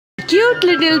cute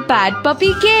little pad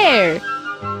puppy care.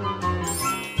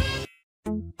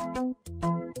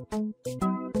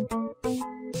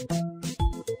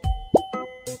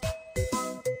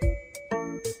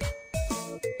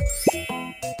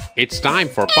 It's time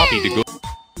for Puppy to go.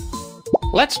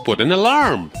 Let's put an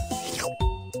alarm.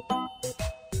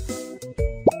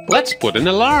 Let's put an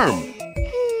alarm.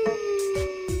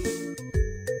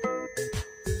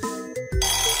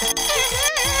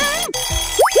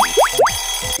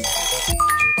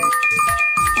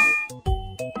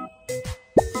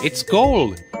 It's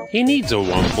cold. He needs a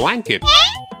warm blanket.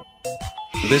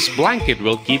 This blanket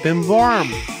will keep him warm.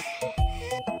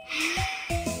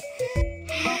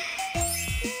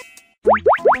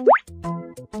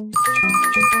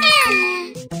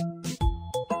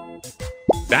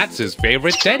 That's his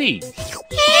favorite teddy.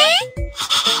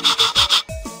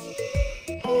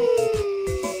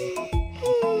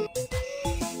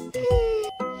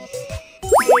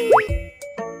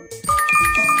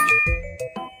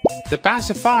 The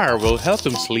pacifier will help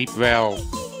him sleep well.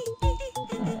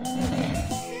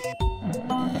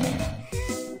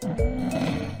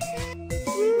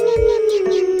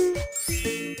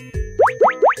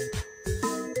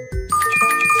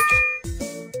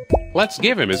 Let's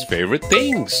give him his favorite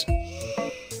things.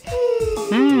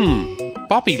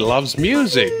 Puppy loves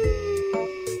music.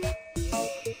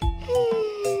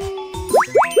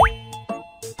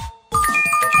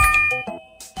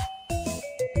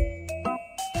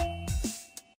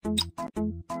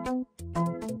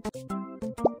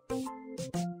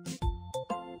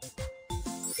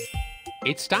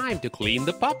 It's time to clean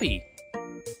the puppy.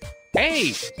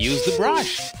 Hey, use the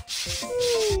brush.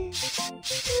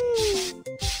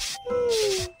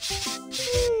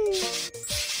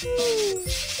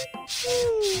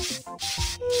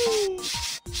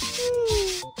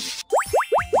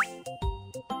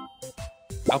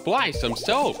 Apply some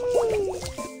soap.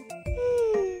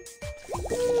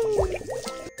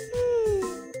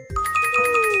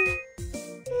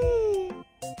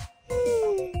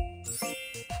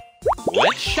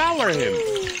 Let's shower him.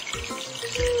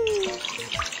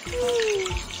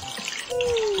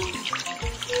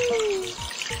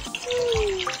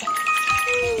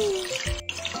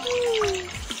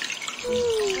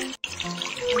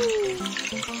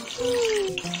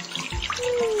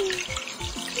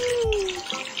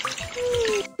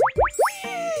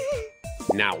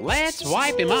 Now let's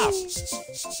wipe him up.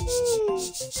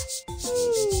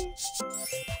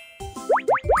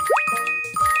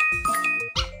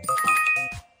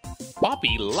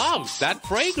 Puppy loves that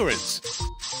fragrance.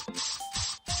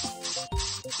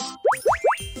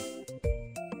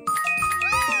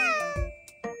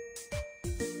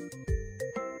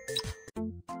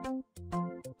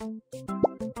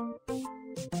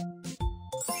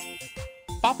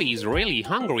 Puppy's really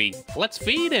hungry. Let's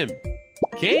feed him.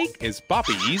 Cake is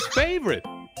Puppy's favorite.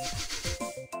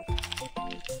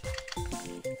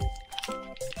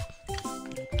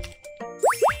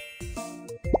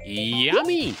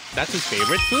 Yummy! That's his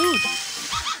favorite food.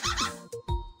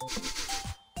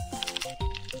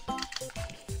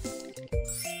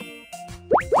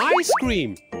 Ice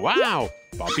cream! Wow!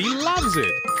 Puppy loves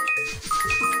it.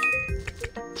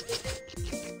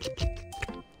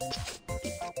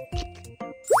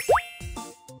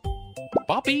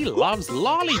 Puppy loves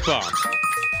lollipop.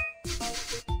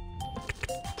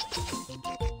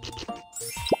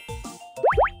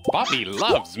 Puppy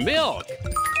loves milk.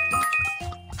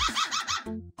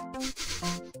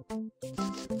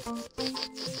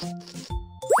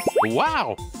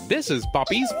 Wow, this is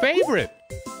Puppy's favorite.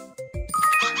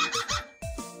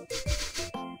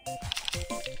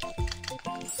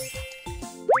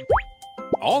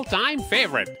 All-time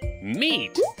favorite,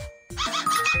 meat.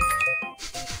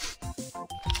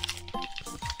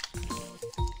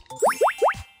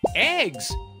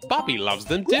 Eggs! Puppy loves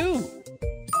them too.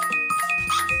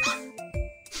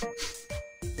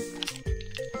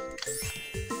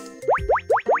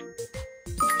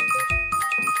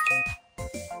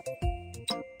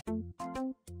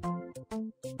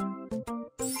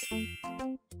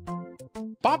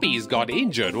 Puppy's got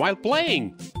injured while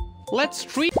playing. Let's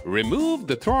remove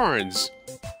the thorns.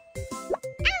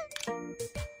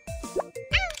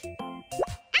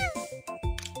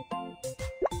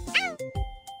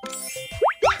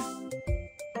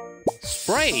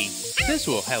 Spray. This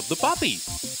will help the puppy.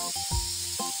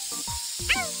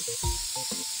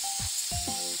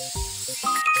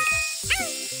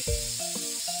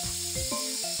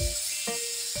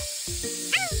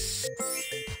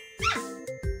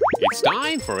 It's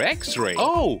time for X-ray.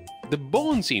 Oh, the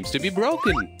bone seems to be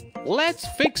broken. Let's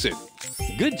fix it.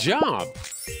 Good job.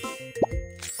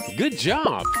 Good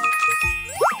job.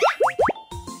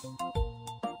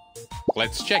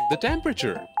 Let's check the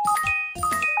temperature.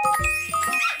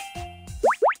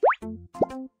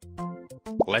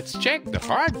 Let's check the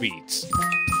heartbeats.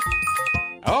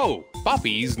 Oh,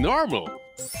 puppy is normal.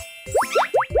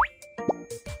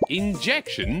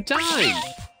 Injection time.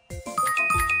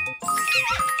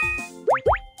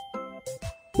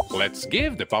 Let's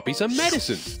give the puppy some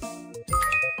medicine.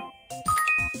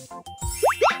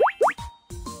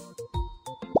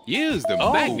 Use the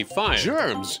magnifier.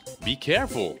 Germs. Be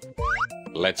careful.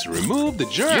 Let's remove the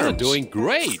germs. You're doing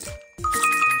great.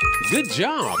 Good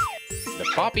job. The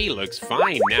puppy looks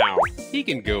fine now. He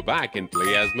can go back and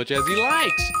play as much as he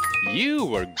likes. You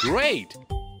were great.